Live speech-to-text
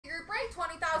break,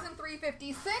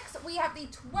 20,356. We have the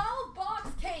 12-box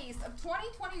case of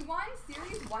 2021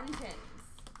 Series 1 tins.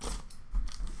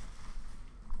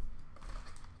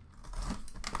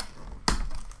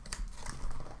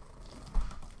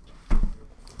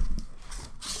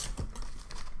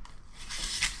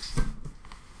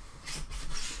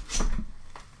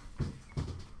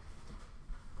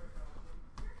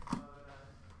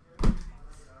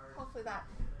 Hopefully that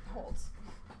holds.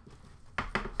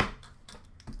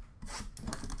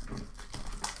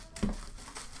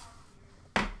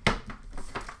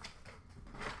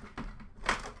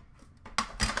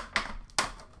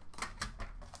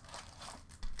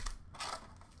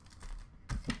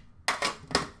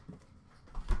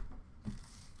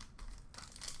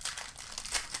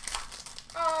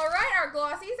 All right, our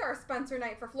glossies are Spencer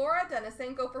Knight for Florida,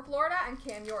 Denisenko for Florida, and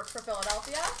Cam York for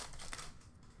Philadelphia.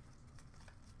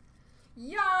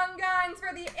 Young Guns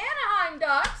for the Anaheim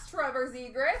Ducks, Trevor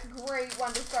Zegras, great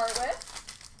one to start with.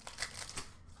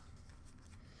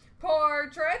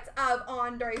 Portraits of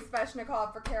Andrei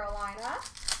Svechnikov for Carolina.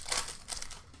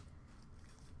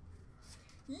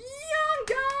 Young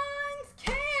Guns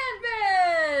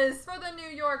Canvas for the New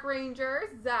York Rangers,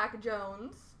 Zach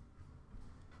Jones.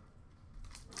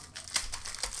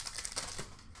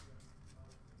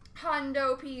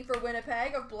 Hundo P for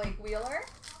Winnipeg of Blake Wheeler.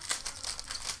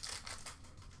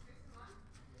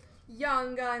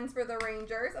 Young Guns for the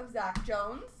Rangers of Zach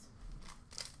Jones.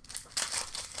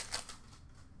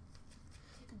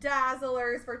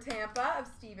 Dazzlers for Tampa of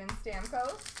Steven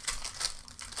Stamkos.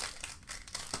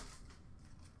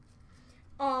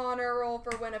 Honor Roll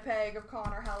for Winnipeg of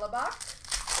Connor Hellebuck.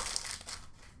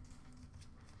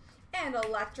 And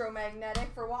Electromagnetic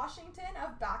for Washington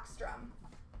of Backstrom.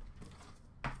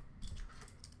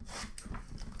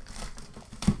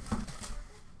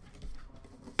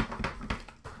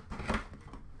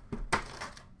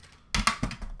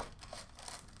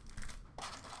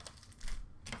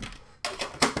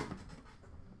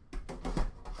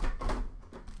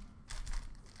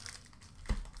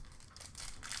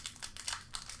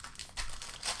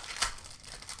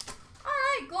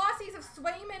 Glossies of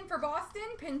Swayman for Boston,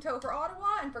 Pinto for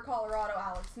Ottawa, and for Colorado,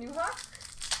 Alex Newhook.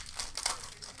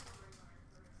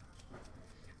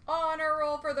 Honor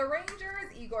Roll for the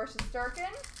Rangers, Igor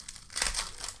Shesterkin.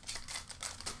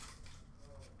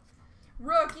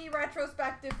 Rookie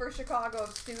Retrospective for Chicago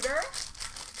of Suter.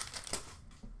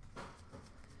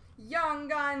 Young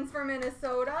Guns for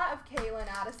Minnesota of Kalen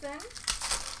Addison.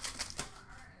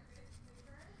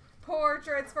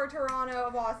 Portraits for Toronto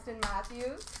of Austin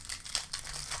Matthews.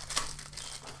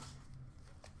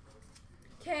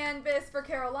 Canvas for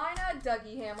Carolina,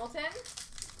 Dougie Hamilton.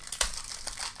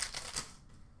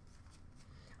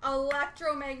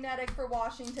 Electromagnetic for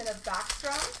Washington of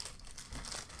Backstrom.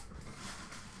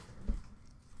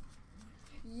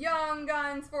 Young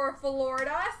Guns for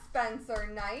Florida, Spencer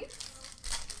Knight.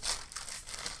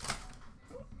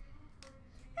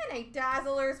 And a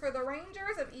Dazzlers for the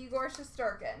Rangers of Igor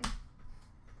Shesterkin.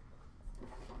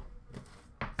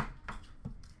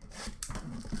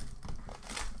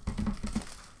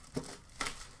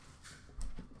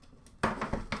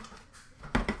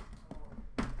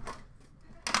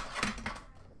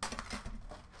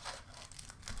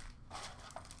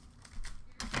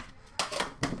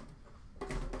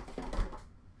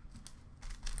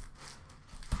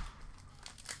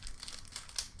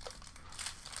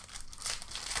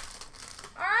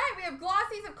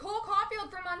 Glossies of Cole Caulfield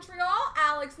for Montreal,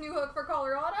 Alex Newhook for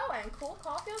Colorado, and Cole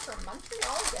Caulfield for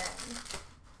Montreal again.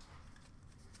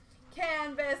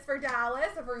 Canvas for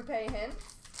Dallas of Rupe Hintz.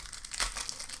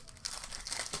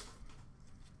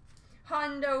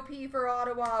 Hundo P for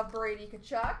Ottawa of Brady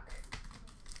Tkachuk.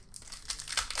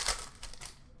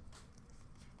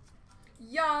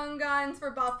 Young Guns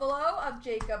for Buffalo of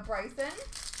Jacob Bryson.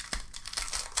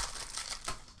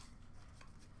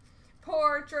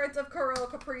 Portraits of Kirill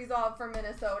Kaprizov for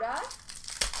Minnesota.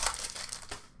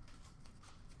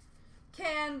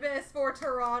 Canvas for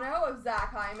Toronto of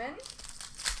Zach Hyman.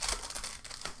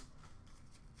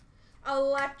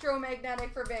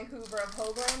 Electromagnetic for Vancouver of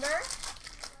Hoglander.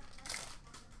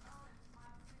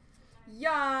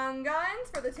 Young Guns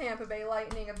for the Tampa Bay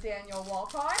Lightning of Daniel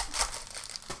Walcott.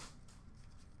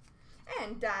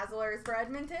 And Dazzlers for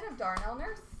Edmonton of Darnell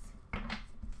Nurse.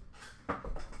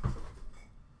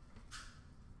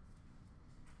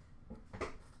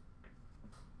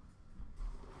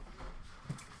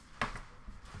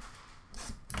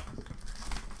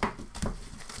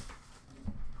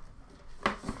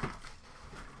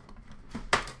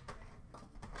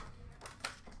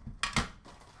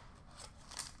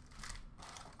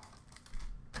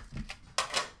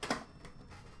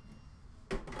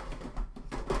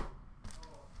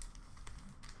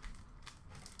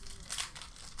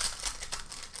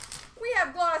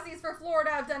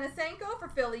 Florida of Denisenko, for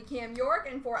Philly Cam York,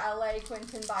 and for LA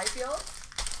Quinton Byfield.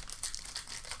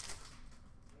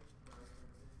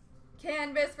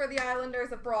 Canvas for the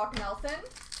Islanders of Brock Nelson.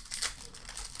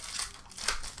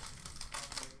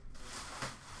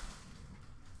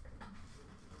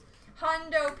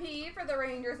 Hundo P for the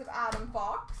Rangers of Adam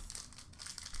Fox.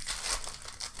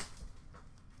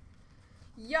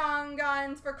 Young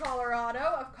Guns for Colorado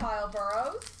of Kyle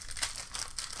Burrows.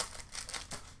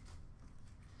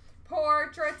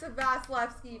 Portraits of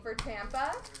Vasilevsky for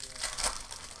Tampa.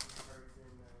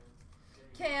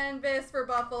 Canvas for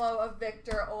Buffalo of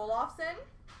Victor Olofsson.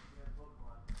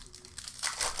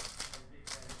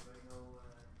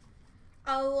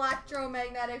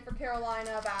 Electromagnetic for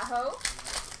Carolina of Aho.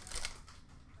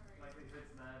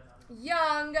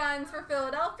 Young Guns for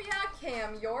Philadelphia,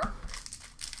 Cam York.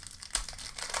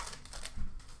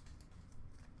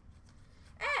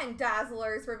 And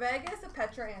Dazzlers for Vegas of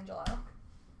Pietrangelo.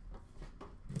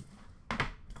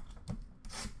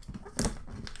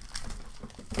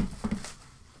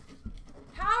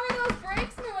 How are those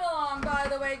breaks moving along, by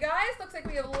the way, guys? Looks like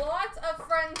we have lots of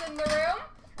friends in the room.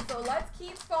 So let's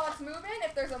keep spots moving.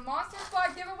 If there's a monster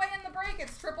spot giveaway in the break,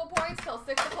 it's triple points till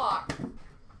 6 o'clock.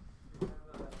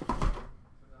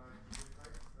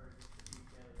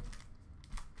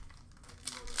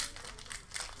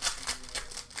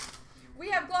 We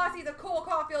have glossies of Cole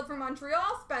Caulfield for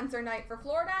Montreal, Spencer Knight for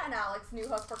Florida, and Alex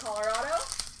Newhook for Colorado.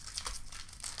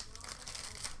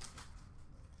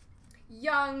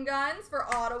 Young Guns for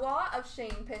Ottawa of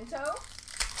Shane Pinto.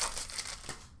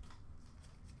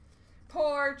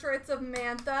 Portraits of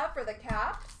Mantha for the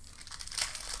Caps.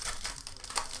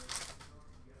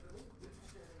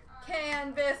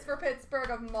 Canvas for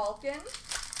Pittsburgh of Malkin.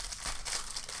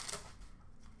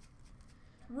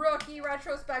 Rookie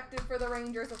retrospective for the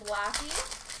Rangers of Lackey.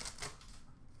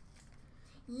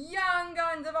 Young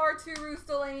Guns of Arttu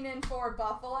Ruustalainen for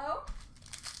Buffalo.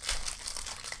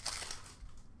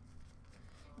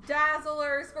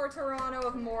 Dazzlers for Toronto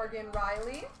of Morgan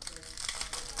Riley.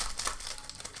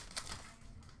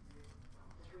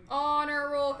 Honor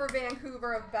Roll for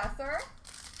Vancouver of Besser.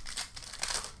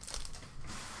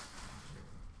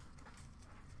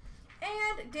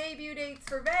 And debut dates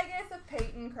for Vegas of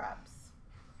Peyton Krebs.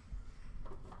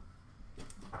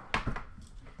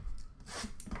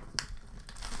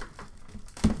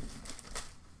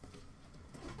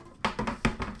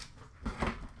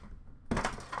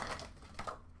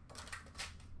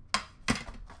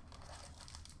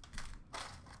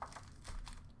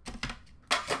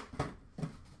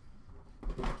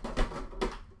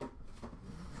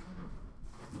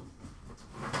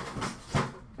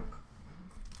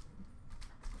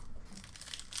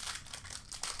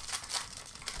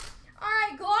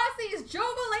 Joe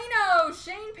Valeno,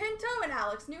 Shane Pinto, and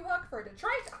Alex Newhook for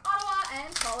Detroit, Ottawa,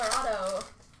 and Colorado.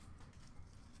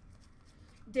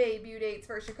 Debut dates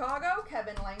for Chicago,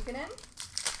 Kevin Lankinen.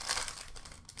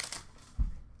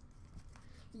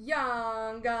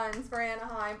 Young Guns for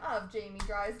Anaheim of Jamie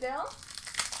Drysdale.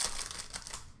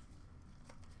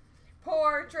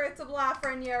 Portraits of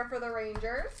Lafreniere for the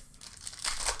Rangers.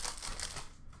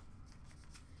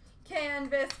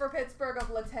 Canvas for Pittsburgh of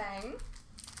Letang.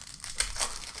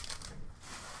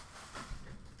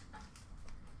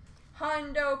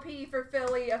 Hundo P for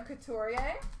Philly of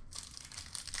Couturier.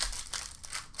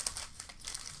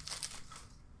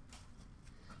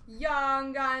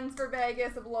 Young Guns for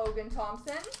Vegas of Logan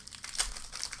Thompson.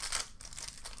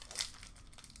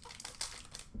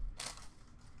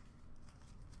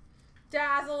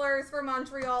 Dazzlers for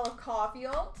Montreal of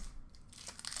Caulfield.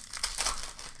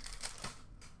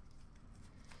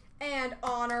 And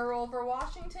Honor Roll for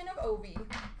Washington of Ovi.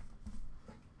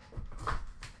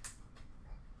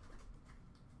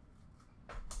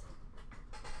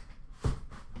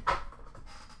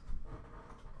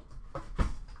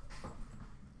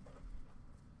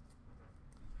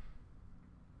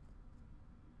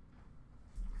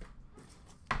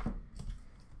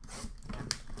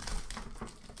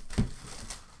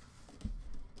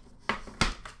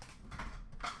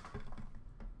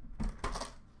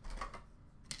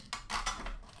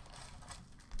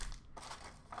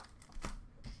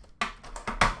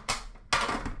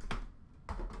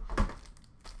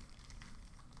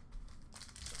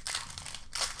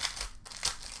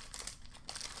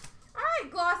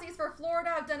 Glossies for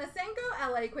Florida of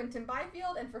Denisenko, LA Quinton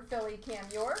Byfield, and for Philly Cam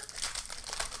York.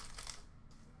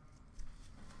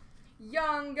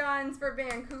 Young Guns for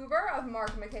Vancouver of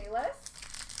Mark Michaelis.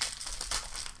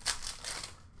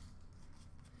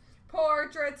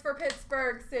 Portraits for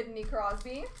Pittsburgh, Sidney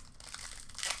Crosby.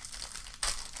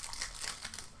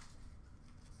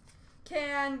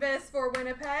 Canvas for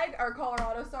Winnipeg, or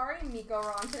Colorado, sorry, Mikko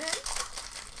Rantanen.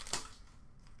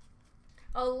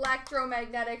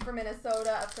 Electromagnetic for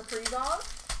Minnesota of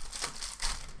Kaprizov.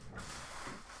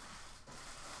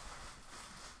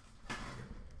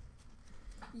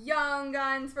 Young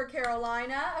Guns for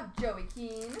Carolina of Joey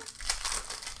Keane.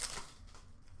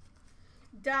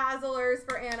 Dazzlers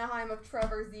for Anaheim of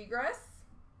Trevor Zegras.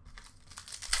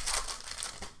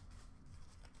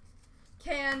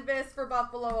 Canvas for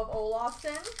Buffalo of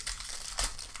Olofsson.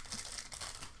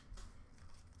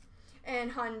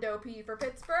 And Hundo P for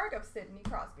Pittsburgh of Sidney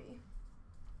Crosby.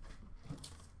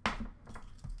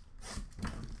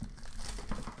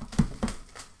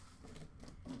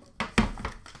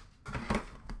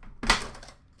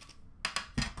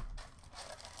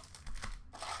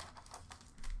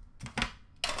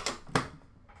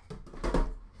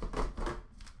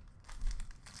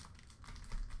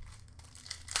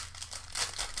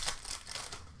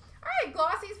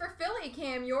 Glossies for Philly,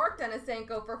 Cam York,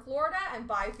 Denisenko for Florida, and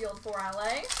Byfield for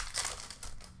LA.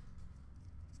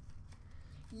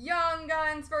 Young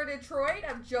Guns for Detroit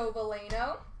of Joe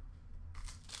Veleno.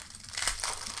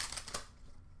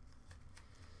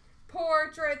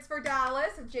 Portraits for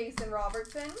Dallas of Jason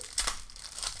Robertson.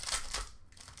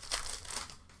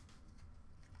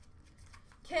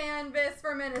 Canvas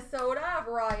for Minnesota of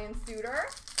Ryan Suter.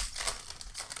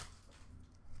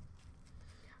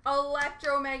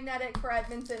 Electromagnetic for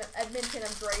Edmonton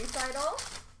of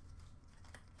Draisaitl.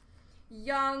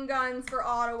 Young Guns for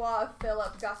Ottawa of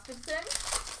Philip Gustafson.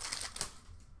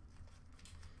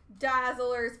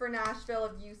 Dazzlers for Nashville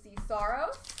of UC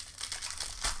Saros.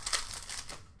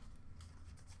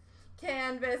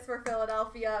 Canvas for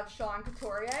Philadelphia of Sean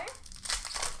Couturier.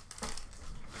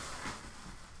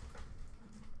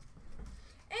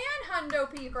 And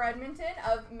Hundo P for Edmonton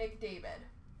of McDavid.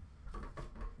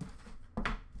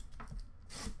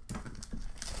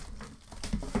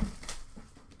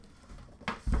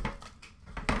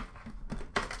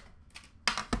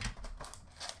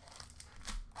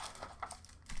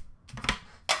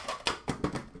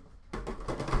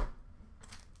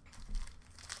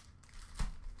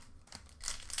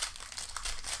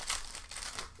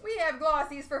 We have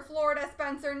glossies for Florida,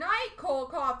 Spencer Knight, Cole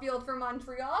Caulfield for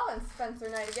Montreal, and Spencer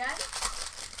Knight again.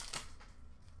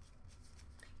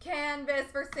 Canvas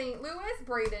for St. Louis,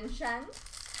 Braden Shen.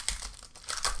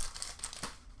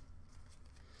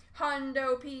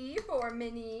 Hundo P for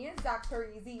Mini, Zach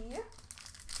Parise.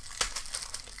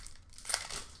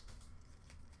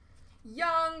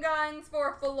 Young Guns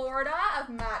for Florida of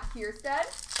Matt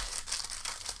Kierstead.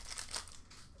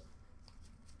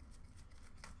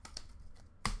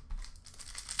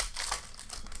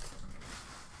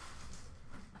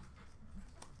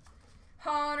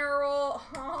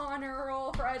 Honor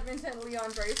roll for Edmonton,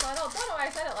 Leon Draisaitl. Don't know why I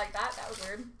said it like that. That was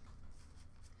weird.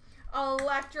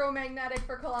 Electromagnetic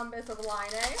for Columbus of Line.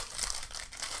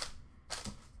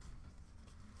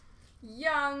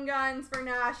 Young Guns for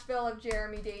Nashville of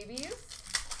Jeremy Davies.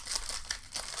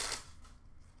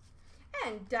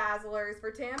 And Dazzlers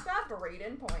for Tampa,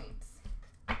 Braden Point.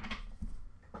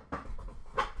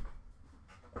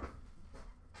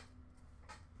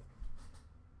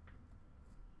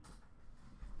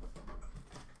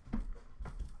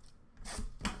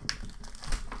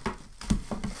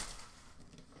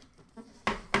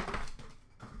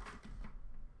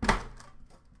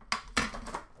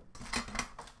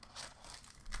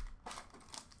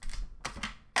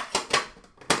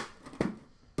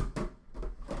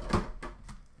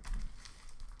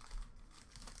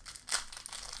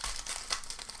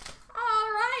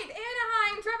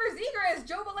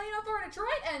 Joe Veleno for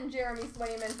Detroit, and Jeremy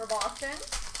Swayman for Boston.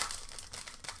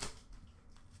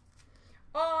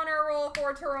 Honor roll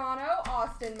for Toronto,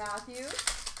 Austin Matthews.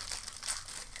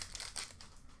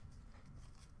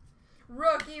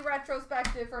 Rookie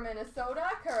retrospective for Minnesota,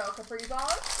 Kirill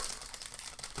Kaprizov.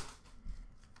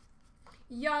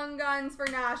 Young Guns for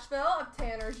Nashville of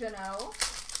Tanner Jeannot.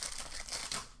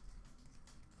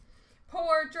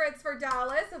 Portraits for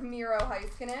Dallas of Miro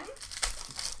Heiskanen.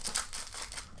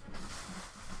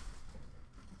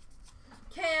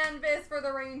 Canvas for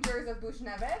the Rangers of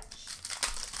Buchnevich.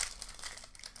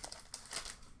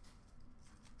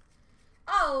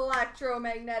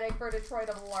 Electromagnetic for Detroit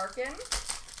of Larkin.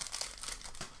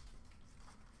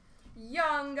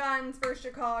 Young Guns for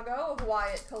Chicago of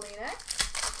Wyatt Kalinick.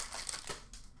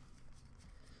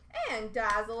 And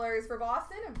Dazzlers for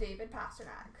Boston of David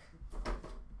Pasternak.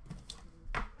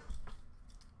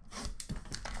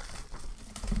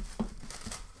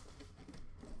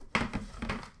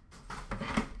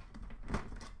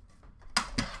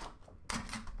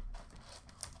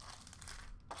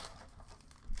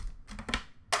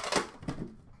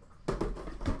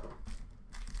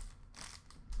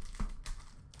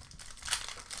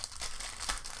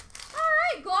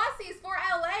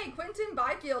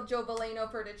 backfield, Joe Valeno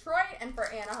for Detroit, and for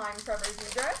Anaheim, Trevor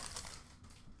Zegras.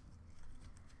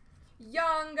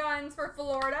 Young Guns for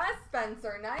Florida,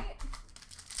 Spencer Knight.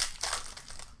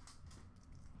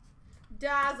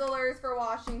 Dazzlers for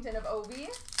Washington of Obi.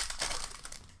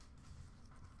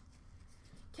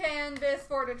 Canvas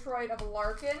for Detroit of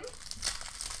Larkin.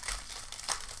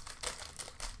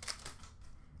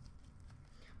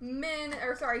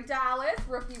 Dallas,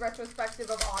 rookie retrospective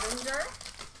of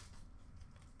Ottinger.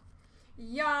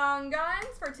 Young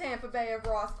Guns for Tampa Bay of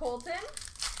Ross Colton.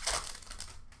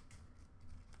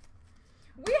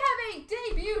 We have a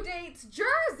debut dates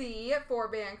jersey for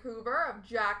Vancouver of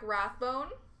Jack Rathbone.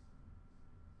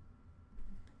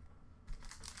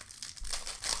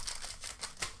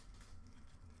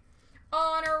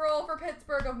 Honor roll for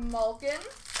Pittsburgh of Malkin.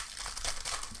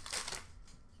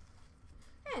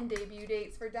 And debut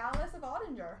dates for Dallas of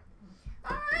Ottinger.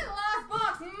 All right, last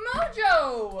box,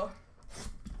 Mojo.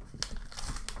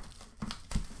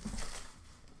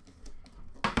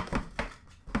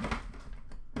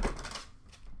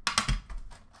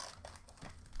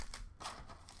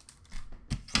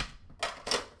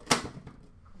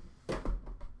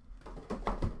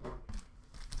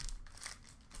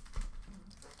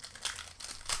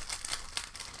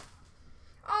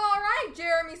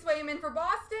 Jeremy Swayman for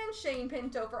Boston, Shane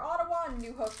Pinto for Ottawa, and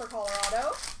Newhook for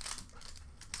Colorado.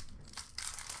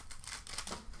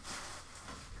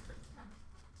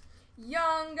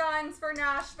 Young Guns for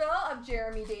Nashville of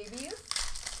Jeremy Davies.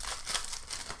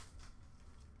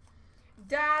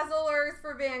 Dazzlers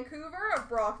for Vancouver of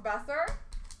Brock Besser.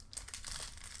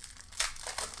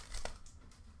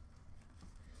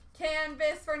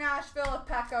 Canvas for Nashville of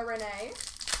Pekka Rinne.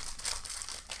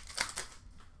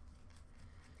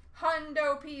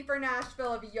 Hundo P for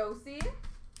Nashville of Yossi.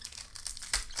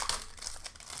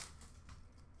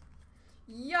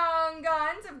 Young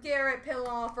Guns of Garrett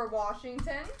Pilon for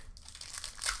Washington.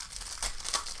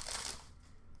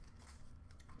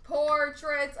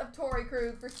 Portraits of Torrey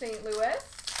Krug for St. Louis.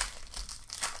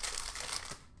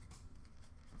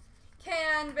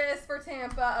 Canvas for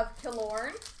Tampa of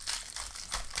Killorn.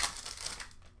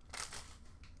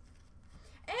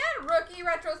 And rookie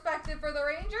retrospective for the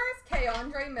Rangers, K.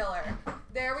 Andre Miller.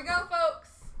 There we go, folks.